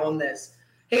I'm going to own this.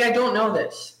 Hey, I don't know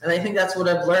this. And I think that's what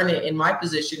I've learned in my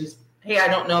position is, hey, I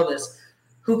don't know this.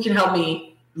 Who can help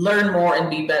me learn more and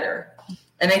be better?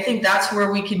 And I think that's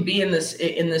where we can be in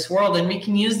this world. And we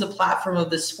can use the platform of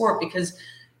this sport, because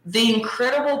the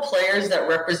incredible players that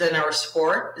represent our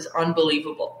sport is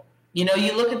unbelievable. You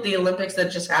look at the Olympics that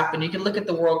just happened. You can look at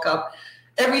the World Cup.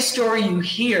 Every story you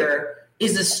hear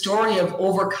is a story of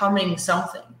overcoming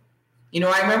something.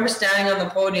 I remember standing on the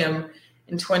podium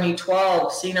in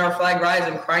 2012, seeing our flag rise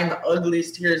and crying the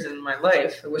ugliest tears in my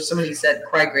life. I wish somebody said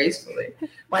cry gracefully.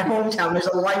 My hometown, there's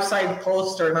a life-size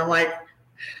poster, and I'm like,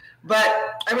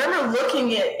 but I remember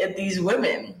looking at these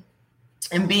women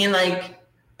and being like,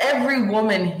 every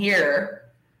woman here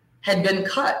had been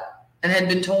cut and had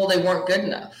been told they weren't good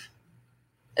enough.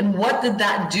 And what did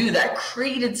that do? That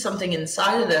created something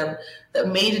inside of them that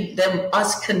made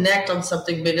us connect on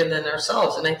something bigger than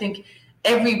ourselves. And I think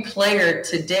every player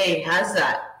today has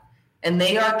that. And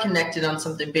they are connected on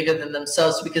something bigger than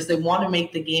themselves because they want to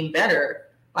make the game better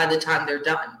by the time they're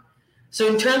done. So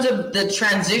in terms of the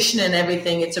transition and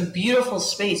everything, it's a beautiful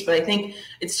space. But I think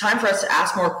it's time for us to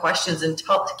ask more questions and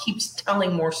keep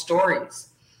telling more stories.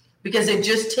 Because it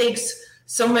just takes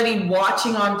somebody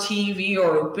watching on TV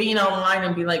or being online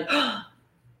and be like, oh,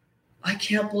 I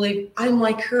can't believe I'm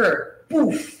like her.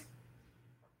 Oof.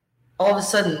 All of a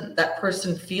sudden, that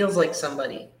person feels like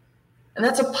somebody. And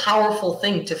that's a powerful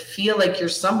thing, to feel like you're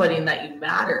somebody and that you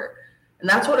matter. And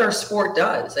that's what our sport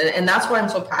does. And that's why I'm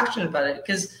so passionate about it,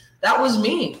 because that was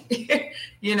me.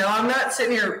 I'm not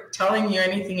sitting here telling you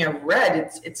anything I've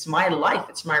read. It's my life.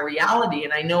 It's my reality.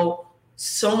 And I know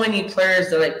so many players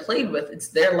that I played with, it's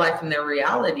their life and their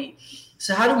reality.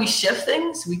 So how do we shift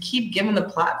things? We keep giving the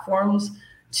platforms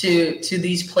to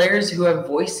these players who have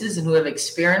voices and who have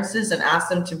experiences, and ask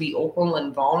them to be open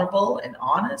and vulnerable and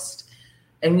honest.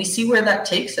 And we see where that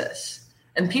takes us.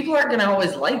 And people aren't going to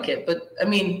always like it, but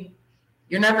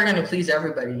you're never going to please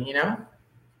everybody,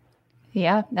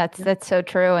 Yeah, that's so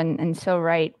true and so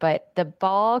right. But the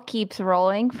ball keeps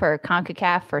rolling for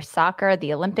Concacaf, for soccer.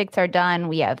 The Olympics are done.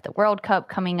 We have the World Cup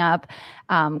coming up.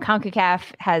 Concacaf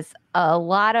has a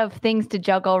lot of things to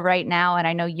juggle right now. And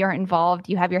I know you're involved.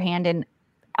 You have your hand in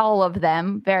all of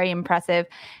them. Very impressive.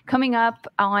 Coming up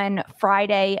on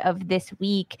Friday of this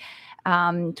week,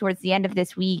 towards the end of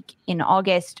this week in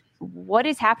August, what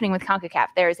is happening with Concacaf?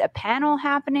 There's a panel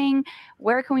happening.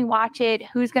 Where can we watch it?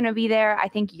 Who's going to be there? I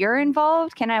think you're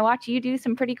involved. Can I watch you do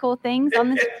some pretty cool things on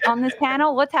this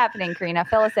panel? What's happening, Karina?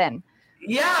 Fill us in.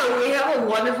 Yeah, we have a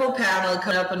wonderful panel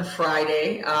coming up on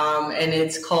Friday, and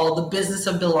it's called The Business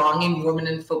of Belonging, Women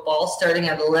in Football, starting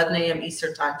at 11 a.m.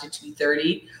 Eastern Time to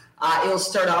 2:30. It'll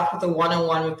start off with a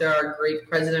one-on-one with our great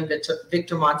president,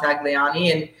 Victor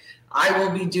Montagliani, and I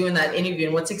will be doing that interview.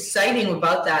 And what's exciting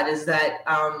about that is that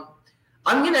I'm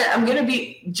gonna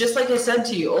be, just like I said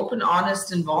to you, open,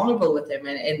 honest, and vulnerable with him,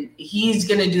 and he's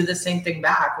gonna do the same thing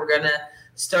back. We're gonna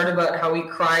start about how he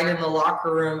cried in the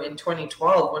locker room in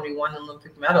 2012 when we won an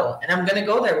Olympic medal, and I'm gonna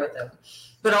go there with him.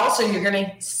 But also, you're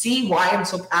gonna see why I'm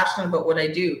so passionate about what I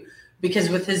do, because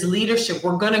with his leadership,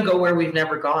 we're gonna go where we've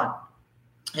never gone.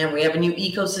 And we have a new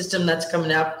ecosystem that's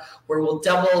coming up where we'll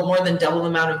more than double the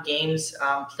amount of games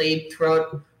played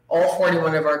throughout all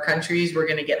 41 of our countries. We're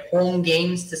going to get home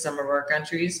games to some of our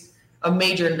countries, a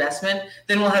major investment.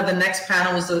 Then we'll have the next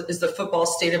panel is the Football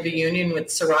State of the Union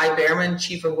with Sarai Behrman,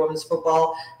 Chief of Women's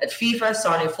Football at FIFA,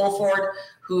 Sonia Fulford,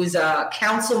 who's a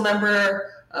council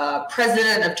member,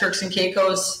 president of Turks and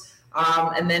Caicos,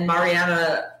 and then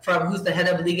Mariana, who's the head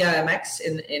of Liga MX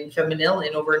in Femenil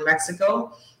over in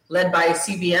Mexico, led by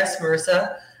CBS,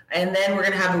 Marissa. And then we're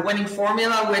going to have a winning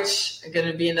formula, which is going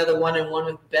to be another one-on-one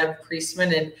with Bev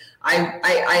Priestman.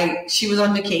 And she was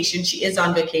on vacation. She is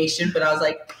on vacation, but I was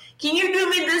like, can you do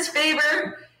me this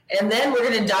favor? And then we're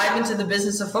going to dive into the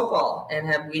business of football.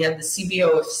 And we have the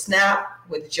CBO of Snap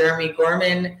with Jeremy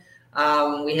Gorman.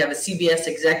 We have a CBS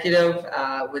executive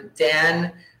with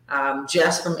Dan,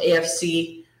 Jess from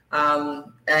AFC,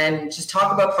 and just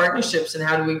talk about partnerships and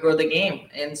how do we grow the game.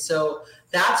 And so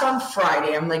that's on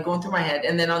Friday. I'm like going through my head.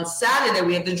 And then on Saturday,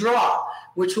 we have the draw,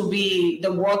 which will be the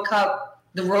World Cup,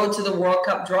 the road to the World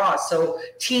Cup draw. So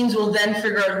teams will then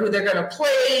figure out who they're going to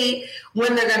play,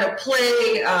 when they're going to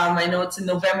play. I know it's in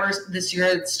November this year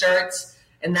it starts.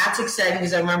 And that's exciting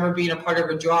because I remember being a part of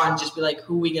a draw and just be like,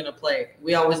 who are we going to play?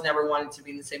 We always never wanted to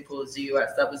be in the same pool as the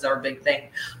U.S. That was our big thing.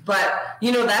 But,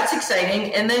 that's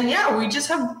exciting. And then, we just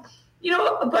have,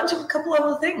 a couple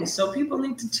other things. So people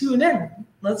need to tune in.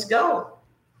 Let's go.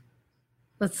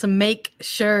 Let's make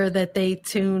sure that they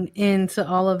tune in to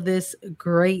all of this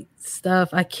great stuff.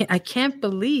 I can't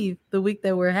believe the week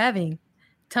that we're having.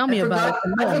 Tell me about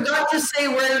it. I forgot to say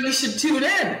where you should tune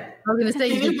in. I was going to say,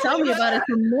 you can tell me about it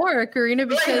some more, Karina,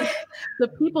 because the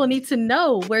people need to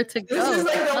know where to go. This is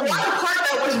like the one part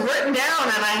that was written down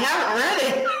and I haven't read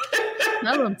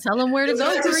it. Tell them where to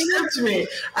go, Karina.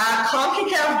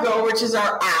 Concacaf Go, which is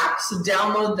our app, so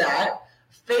download that.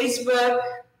 Facebook,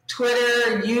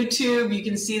 Twitter, YouTube, you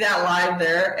can see that live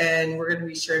there, and we're going to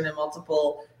be sharing in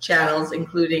multiple channels,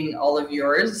 including all of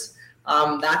yours.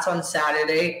 That's on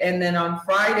Saturday. And then on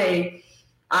Friday,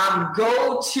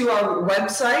 go to our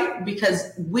website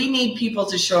because we need people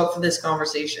to show up for this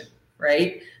conversation,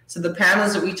 right? So the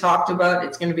panels that we talked about,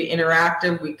 it's going to be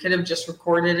interactive. We could have just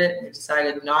recorded it. We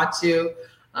decided not to.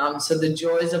 So the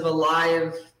joys of a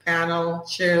live panel,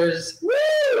 cheers,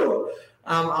 woo!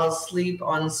 I'll sleep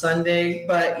on Sunday.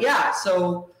 But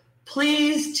so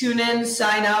please tune in,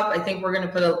 sign up. I think we're going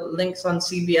to put links on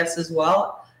CBS as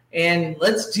well. And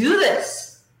let's do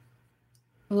this.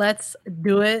 Let's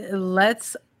do it.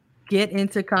 Let's get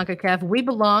into CONCACAF. We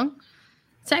belong.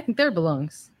 Attacking Third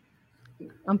belongs.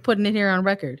 I'm putting it here on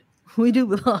record. We do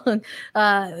belong.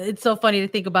 It's so funny to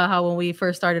think about how when we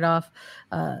first started off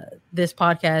this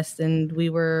podcast and we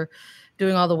were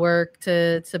doing all the work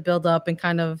to build up and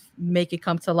kind of make it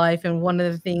come to life. And one of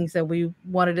the things that we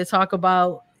wanted to talk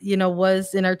about,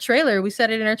 was in our trailer. We said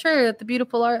it in our trailer that the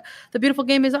beautiful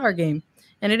game is our game.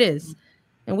 And it is.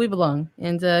 And we belong.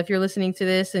 And if you're listening to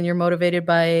this and you're motivated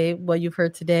by what you've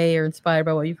heard today or inspired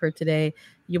by what you've heard today,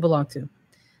 you belong to.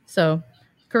 So,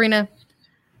 Karina,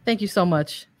 thank you so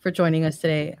much for joining us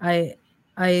today.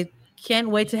 I can't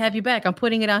wait to have you back. I'm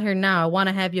putting it out here now. I want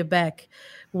to have you back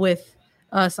with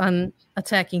us on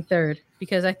Attacking Third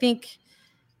because I think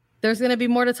there's going to be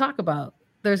more to talk about.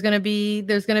 There's going to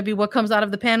be what comes out of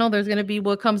the panel. There's going to be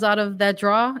what comes out of that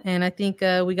draw. And I think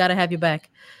we got to have you back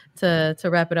to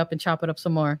wrap it up and chop it up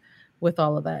some more with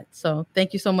all of that. So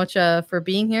thank you so much for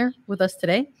being here with us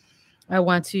today. I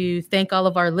want to thank all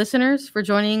of our listeners for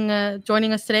joining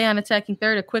us today on Attacking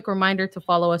Third. A quick reminder to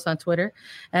follow us on Twitter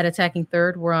at Attacking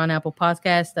Third. We're on Apple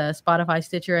Podcasts, Spotify,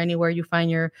 Stitcher, anywhere you find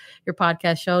your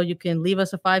podcast show. You can leave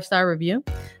us a 5-star review.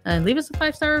 and leave us a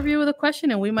 5-star review with a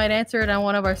question, and we might answer it on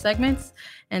one of our segments.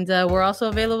 And we're also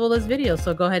available as videos,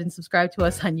 so go ahead and subscribe to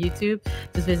us on YouTube.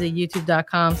 Just visit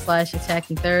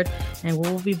youtube.com/AttackingThird, and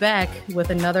we'll be back with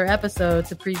another episode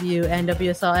to preview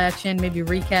NWSL action, maybe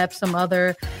recap some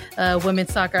other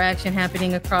women's soccer action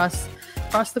happening across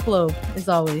the globe, as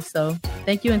always. So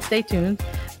thank you and stay tuned.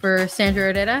 For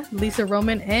Sandra Herrera, Lisa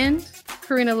Roman, and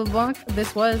Karina LeBlanc,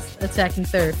 this was Attacking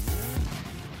Third.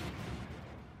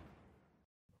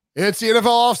 It's the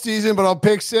NFL offseason, but on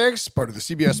Pick Six, part of the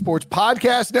CBS Sports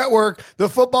Podcast Network, the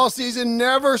football season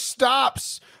never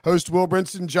stops. Host Will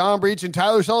Brinson, John Breach, and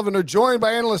Tyler Sullivan are joined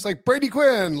by analysts like Brady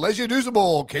Quinn, Lesia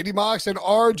Duzable, Katie Mox, and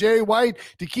RJ White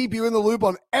to keep you in the loop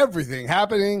on everything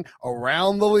happening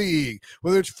around the league.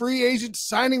 Whether it's free agents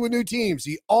signing with new teams,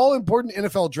 the all-important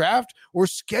NFL draft, or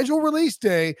schedule release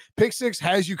day, Pick Six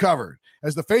has you covered.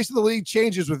 As the face of the league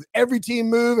changes with every team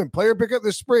move and player pickup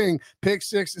this spring, Pick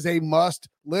Six is a must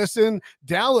listen.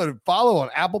 Download and follow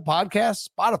on Apple Podcasts,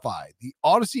 Spotify, the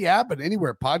Odyssey app, and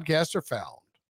anywhere podcasts are found.